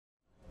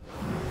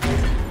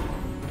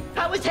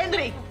How is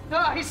Henry?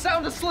 Ah, he's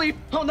sound asleep.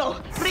 Oh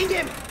no, bring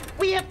him.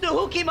 We have to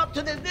hook him up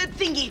to the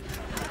thingy.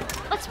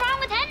 What's wrong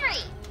with Henry?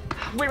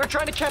 We were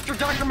trying to capture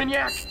Dr.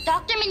 Minyak.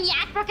 Dr.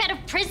 Minyak broke out of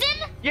prison?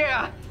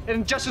 Yeah,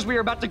 and just as we were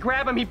about to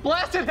grab him, he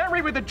blasted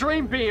Henry with a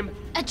dream beam.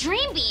 A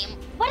dream beam?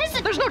 What is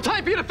it? There's no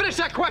time for you to finish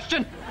that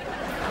question.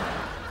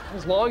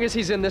 As long as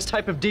he's in this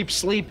type of deep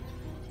sleep,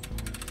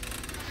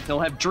 he'll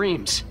have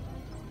dreams.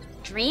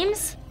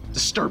 Dreams?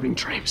 Disturbing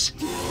dreams.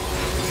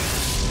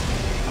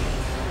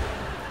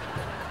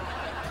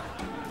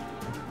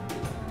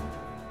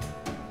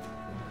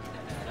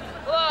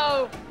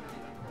 Hello?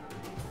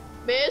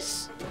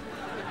 Miss?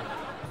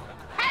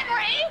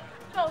 Henry!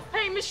 Oh,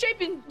 hey, Miss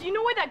Shapin, do you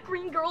know why that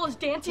green girl is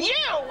dancing?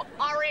 You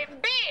are in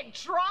big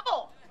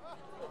trouble.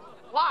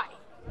 Why?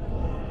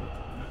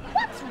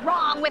 What's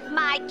wrong with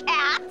my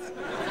cat?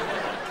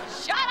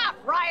 Shut up,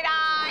 Bright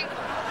Eye!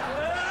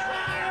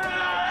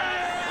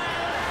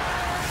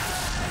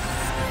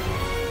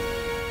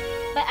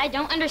 But I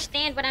don't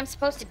understand what I'm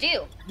supposed to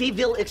do. We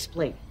will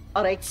explain.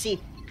 All right, see,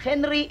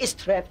 Henry is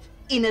trapped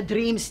in a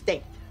dream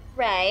state.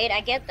 Right,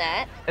 I get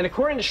that. And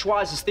according to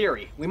Schwaz's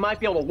theory, we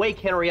might be able to wake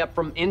Henry up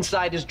from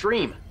inside his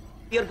dream.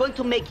 We are going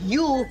to make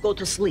you go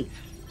to sleep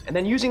And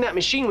then using that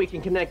machine, we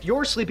can connect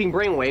your sleeping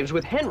brainwaves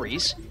with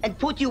Henry's. and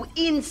put you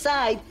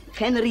inside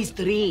Henry's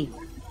dream.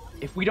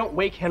 If we don't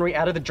wake Henry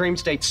out of the dream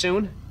state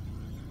soon,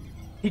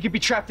 he could be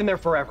trapped in there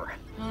forever.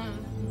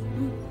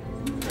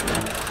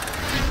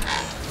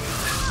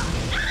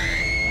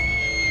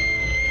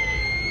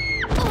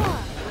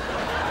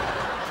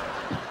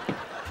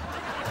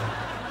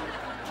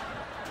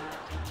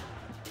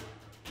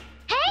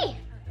 Hey!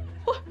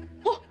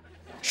 Oh,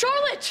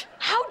 Charlotte,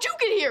 how'd you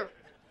get here?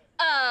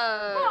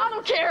 Oh, I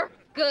don't care.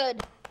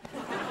 Good.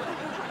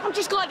 I'm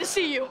just glad to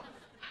see you.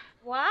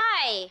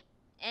 Why?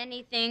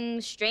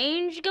 Anything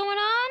strange going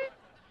on?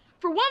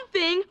 For one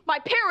thing, my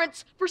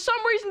parents, for some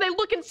reason, they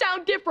look and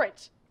sound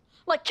different.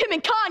 Like Kim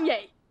and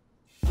Kanye.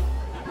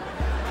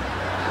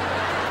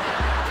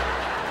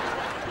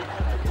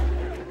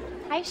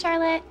 Hi,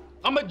 Charlotte.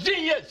 I'm a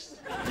genius!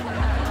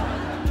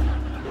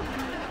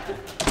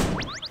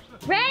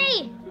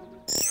 Ray!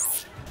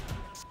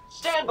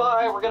 Stand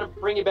by, we're gonna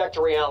bring you back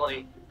to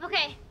reality.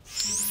 Okay.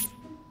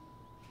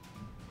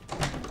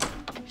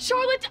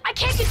 Charlotte, I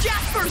can't get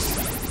Jasper's.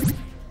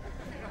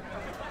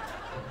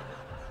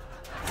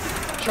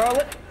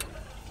 Charlotte?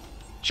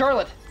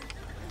 Charlotte!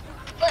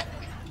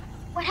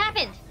 What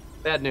happened?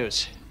 Bad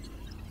news.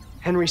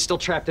 Henry's still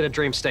trapped in a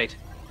dream state.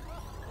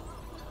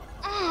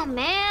 Oh,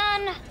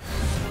 man.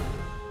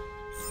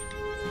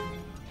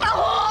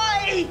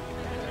 Ahoy!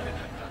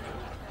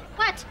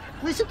 What?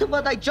 Listen to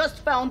what I just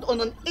found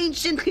on an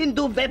ancient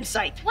Hindu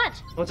website. What?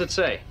 What's it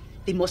say?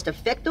 The most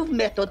effective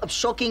method of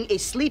shocking a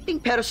sleeping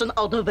person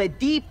out of a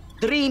deep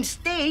dream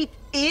state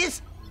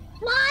is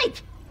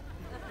light.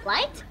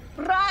 Light?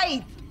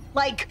 Right.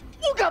 Like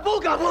booga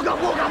booga booga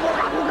booga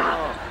booga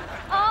booga.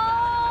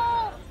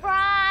 Oh,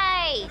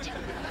 right.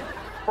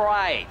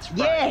 Right.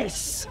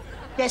 Yes.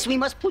 Yes, we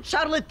must put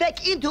Charlotte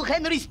back into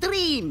Henry's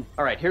dream.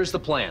 All right, here's the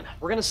plan.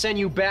 We're gonna send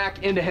you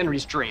back into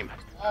Henry's dream.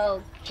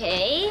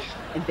 Okay.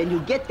 And when you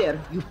get there,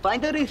 you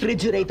find a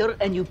refrigerator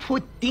and you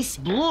put this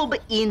blob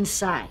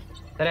inside.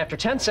 Then after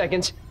 10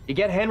 seconds, you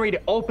get Henry to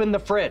open the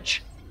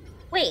fridge.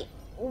 Wait,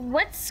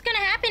 what's gonna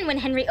happen when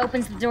Henry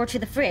opens the door to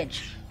the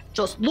fridge?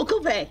 Just look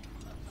away.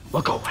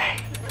 Look away.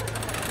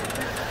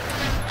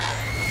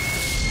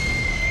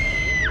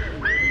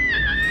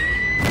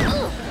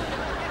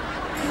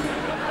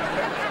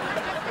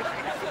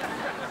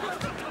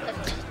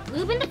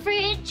 Move in the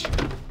fridge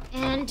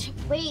and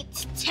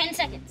wait 10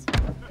 seconds.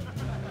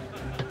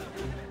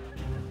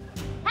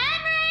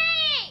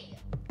 Henry!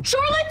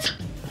 Charlotte!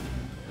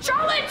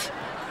 Charlotte!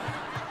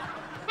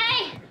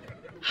 Hey!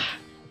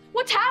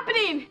 What's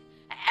happening?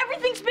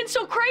 Everything's been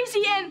so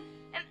crazy and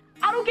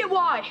I don't get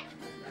why.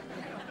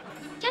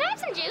 Can I have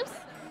some juice?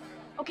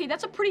 Okay,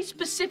 that's a pretty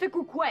specific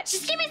request.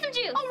 Just give me some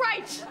juice. All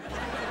right.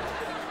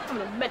 I'm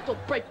gonna mental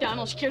breakdown.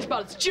 All she cares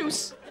about is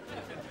juice.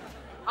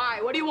 All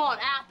right, what do you want?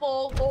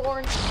 Apple,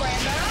 orange,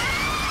 cranberry?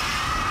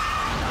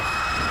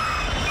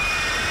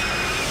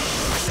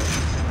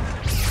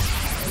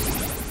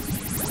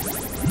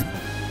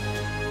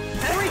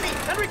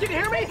 Henry, can you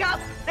hear me? Wake up!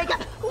 Wake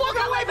up! Walk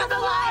away from the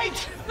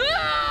light!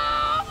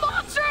 Ah,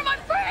 monster in my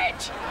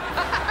fridge!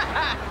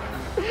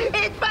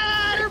 It's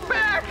bad! You're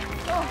back!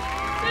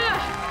 Yeah,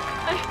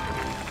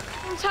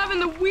 I was having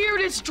the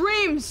weirdest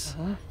dreams.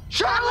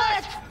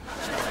 Charlotte!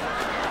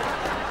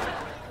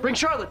 Bring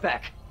Charlotte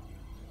back.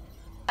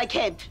 I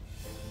can't.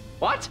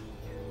 What?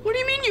 What do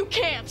you mean you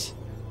can't?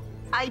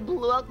 I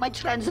blew out my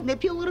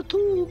transnipular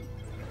tube.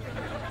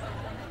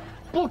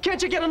 Well,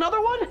 can't you get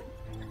another one?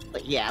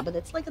 But yeah, but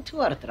it's like a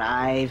 2-hour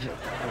drive.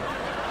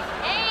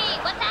 Hey,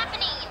 what's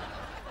happening?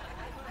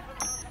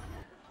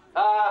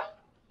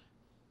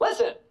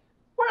 Listen,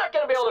 we're not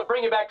gonna be able to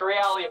bring you back to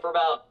reality for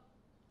about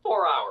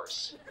 4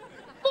 hours.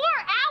 4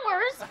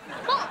 hours?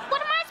 Well, what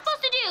am I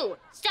supposed to do?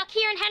 Stuck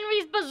here in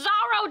Henry's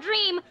bizarro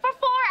dream for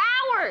 4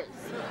 hours.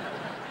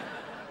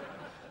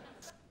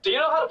 Do you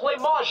know how to play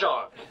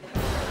Mahjong?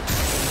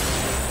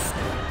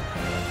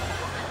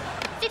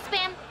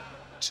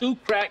 two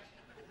crack.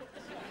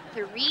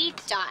 3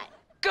 dot.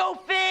 Go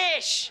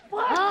fish! Oh,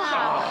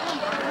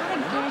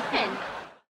 not again.